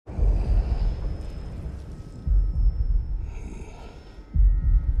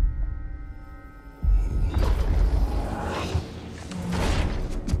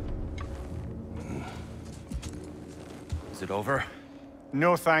it over.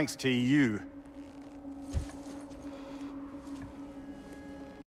 No thanks to you.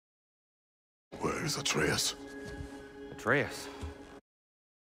 Where is Atreus? Atreus?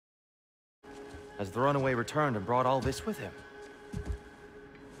 Has the runaway returned and brought all this with him?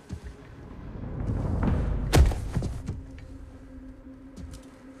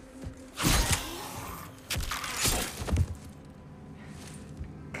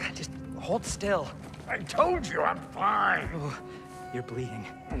 God, just hold still. I told you I'm fine. Oh, you're bleeding.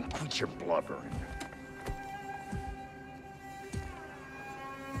 Quit your blubbering.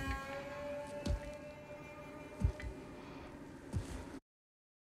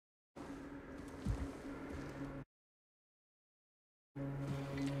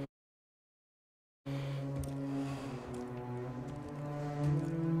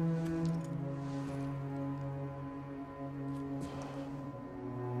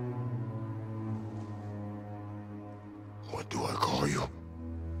 What do I call you?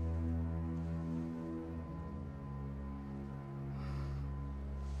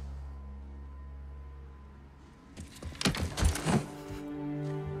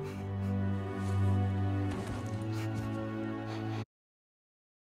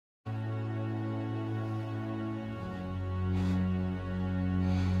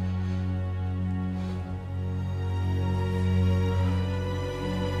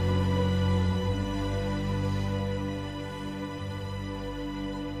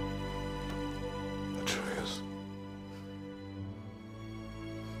 Atreus.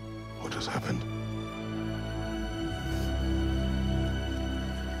 What has happened?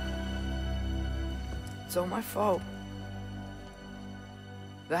 It's all my fault.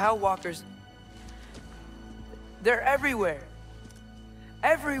 The Hell Walkers... they're everywhere.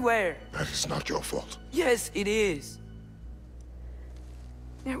 Everywhere. That is not your fault. Yes, it is.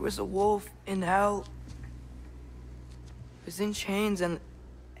 There was a wolf in hell. He was in chains and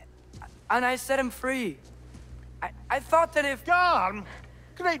I set him free. I thought that if... Garm?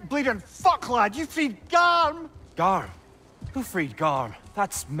 Great bleeding fuck, lad. You freed Garm. Garm? Who freed Garm?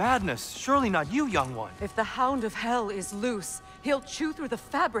 That's madness. Surely not you, young one. If the Hound of Hell is loose, he'll chew through the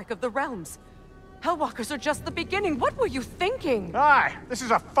fabric of the realms. Hellwalkers are just the beginning. What were you thinking? Aye, this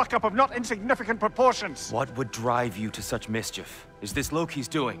is a fuck-up of not insignificant proportions. What would drive you to such mischief? Is this Loki's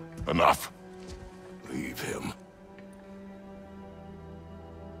doing? Enough. Leave him.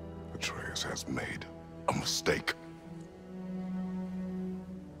 Atreus has made a mistake.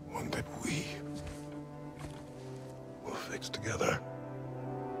 One that we will fix together.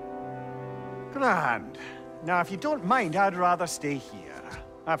 Grand. Now, if you don't mind, I'd rather stay here.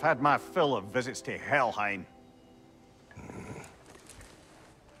 I've had my fill of visits to Helheim.